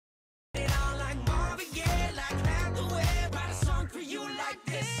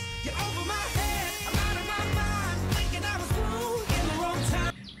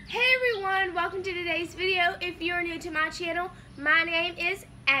welcome to today's video. If you're new to my channel, my name is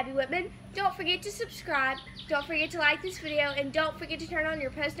Abby Whitman. Don't forget to subscribe, don't forget to like this video, and don't forget to turn on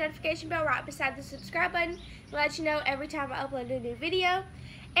your post notification bell right beside the subscribe button to let you know every time I upload a new video.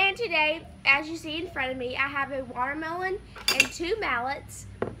 And today, as you see in front of me, I have a watermelon and two mallets.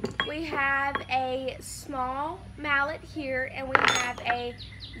 We have a small mallet here, and we have a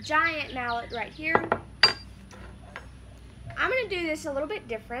giant mallet right here. I'm going to do this a little bit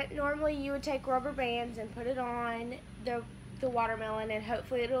different. Normally you would take rubber bands and put it on the watermelon and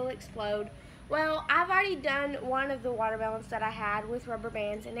hopefully it'll explode. Well, I've already done one of the watermelons that I had with rubber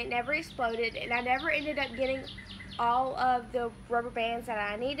bands and it never exploded, and I never ended up getting all of the rubber bands that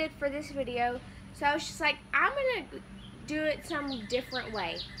I needed for this video. So I was just like, I'm going to do it some different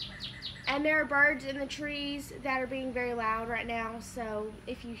way. And there are birds in the trees that are being very loud right now, so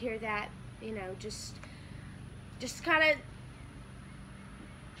if you hear that, you know, just kind of,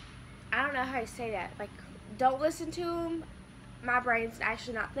 I don't know how to say that, like, don't listen to them. My brain's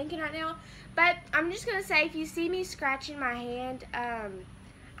actually not thinking right now. But I'm just going to say, if you see me scratching my hand,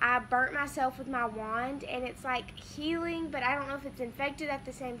 I burnt myself with my wand, and it's like healing, but I don't know if it's infected at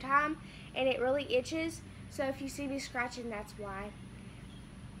the same time, and it really itches. So if you see me scratching, that's why.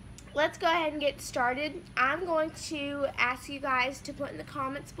 Let's go ahead and get started. I'm going to ask you guys to put in the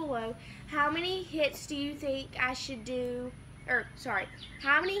comments below, how many hits do you think I should do,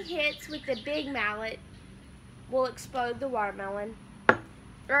 how many hits with the big mallet will explode the watermelon,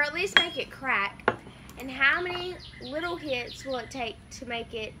 or at least make it crack, and how many little hits will it take to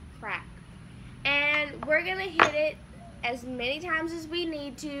make it crack. And we're going to hit it as many times as we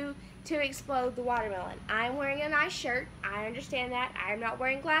need to explode the watermelon. I'm wearing a nice shirt. I understand that. I'm not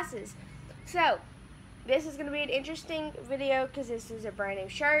wearing glasses. So, this is going to be an interesting video because this is a brand new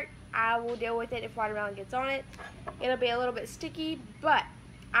shirt. I will deal with it if watermelon gets on it. It'll be a little bit sticky, but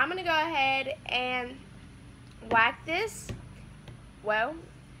I'm going to go ahead and whack this. Well,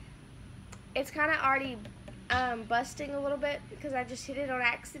 it's kind of already busting a little bit because I just hit it on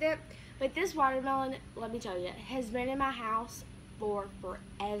accident. But this watermelon, let me tell you, has been in my house for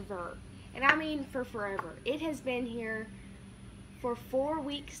forever. And I mean for forever. It has been here for 4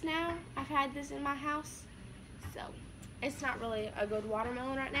 weeks now. I've had this in my house. So, it's not really a good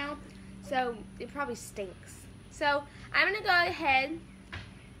watermelon right now. So, it probably stinks. So, I'm going to go ahead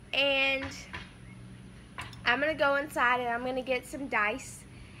and I'm going to go inside and I'm going to get some dice.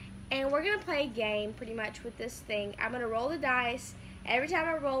 And we're going to play a game pretty much with this thing. I'm going to roll the dice. Every time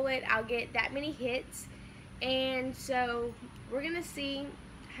I roll it, I'll get that many hits. And so, we're going to see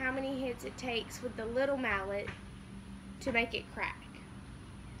how many hits it takes with the little mallet to make it crack.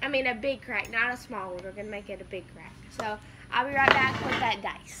 I mean a big crack, not a small one. We're going to make it a big crack. So, I'll be right back with that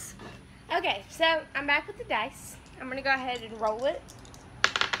dice. Okay, so I'm back with the dice. I'm going to go ahead and roll it.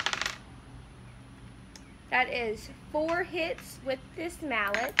 That is 4 hits with this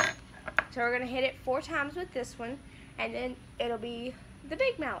mallet. So we're going to hit it 4 times with this one, and then it'll be the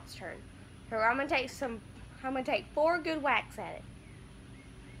big mallet's turn. So I'm going to take 4 good whacks at it.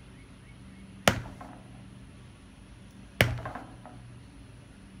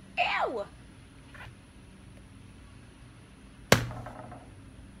 Ew!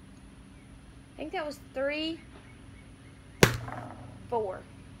 I think that was 3, 4.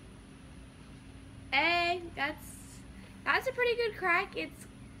 Hey, that's a pretty good crack. It's,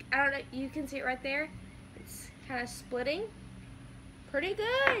 I don't know, you can see it right there. It's kind of splitting. Pretty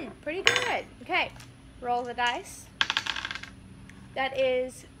good, pretty good. Okay, roll the dice. That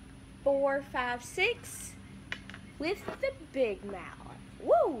is 4, 5, 6 with the big mallet.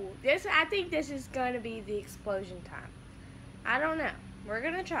 Woo! I think this is going to be the explosion time. I don't know. We're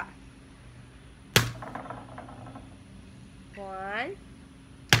going to try. 1,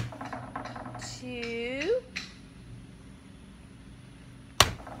 2,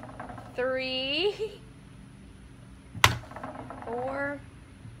 3, 4,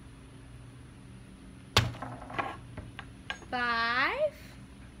 5,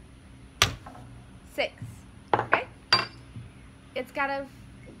 6. Okay.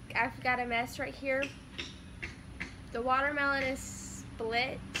 I've got a mess right here. The watermelon is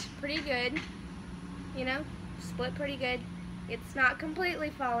split pretty good. You know, split pretty good. It's not completely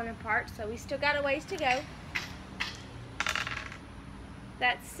falling apart, so we still got a ways to go.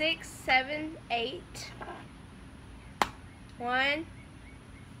 That's 6, 7, 8. 1,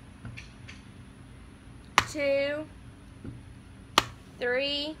 2,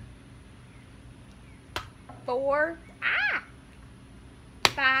 3, 4,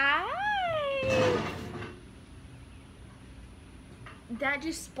 5. That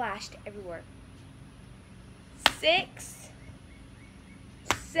just splashed everywhere. 6,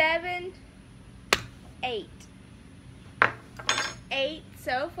 7, 8. 8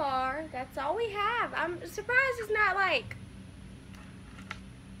 so far. That's all we have. I'm surprised it's not like,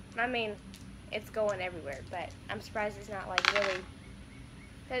 I mean, it's going everywhere, but I'm surprised it's not like really.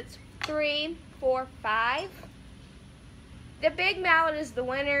 That's 3, 4, 5. The big mallet is the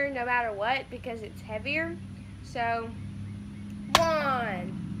winner no matter what because it's heavier. So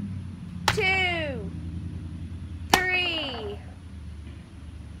 1, 2, 3,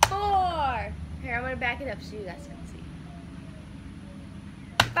 4. Here, I'm gonna back it up so you guys can see.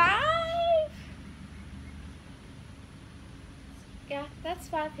 5. Yeah, that's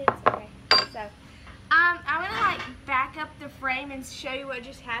 5 hits. Okay, so I'm gonna like back up the frame and show you what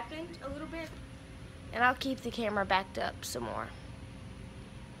just happened a little bit, and I'll keep the camera backed up some more.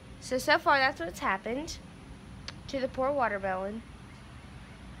 So far that's what's happened to the poor watermelon.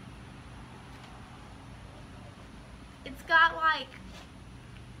 It's got like,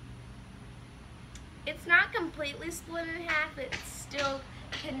 it's not completely split in half, it's still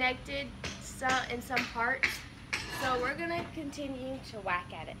connected in some parts. So we're gonna continue to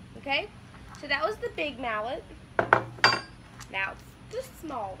whack at it, okay? So that was the big mallet. Now it's the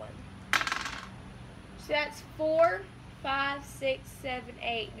small one. So that's 4, 5, 6, 7,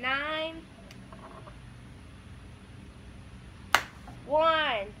 8, 9.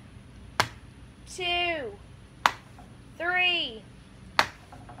 1, 2, 3,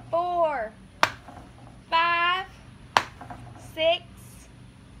 4, 5, 6,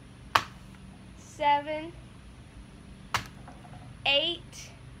 7, 8,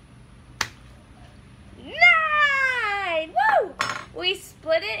 9! Woo! We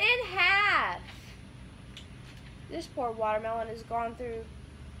split it in half. This poor watermelon has gone through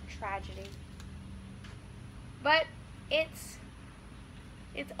tragedy. But it's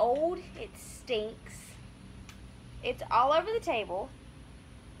old, it stinks. It's all over the table.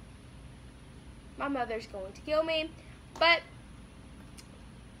 My mother's going to kill me, but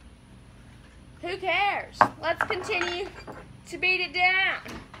who cares? Let's continue to beat it down.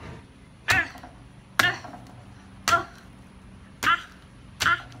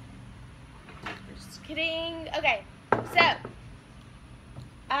 Just kidding. Okay, so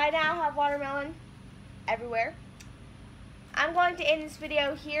I now have watermelon everywhere. I'm going to end this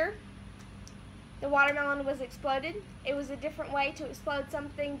video here. The watermelon was exploded. It was a different way to explode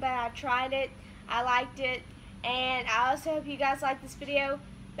something, but I tried it. I liked it, and I also hope you guys like this video.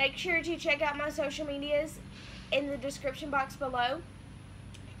 Make sure to check out my social medias in the description box below,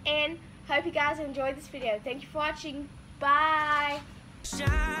 and hope you guys enjoyed this video. Thank you for watching. Bye.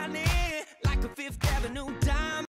 Shining like a Fifth Avenue diamond.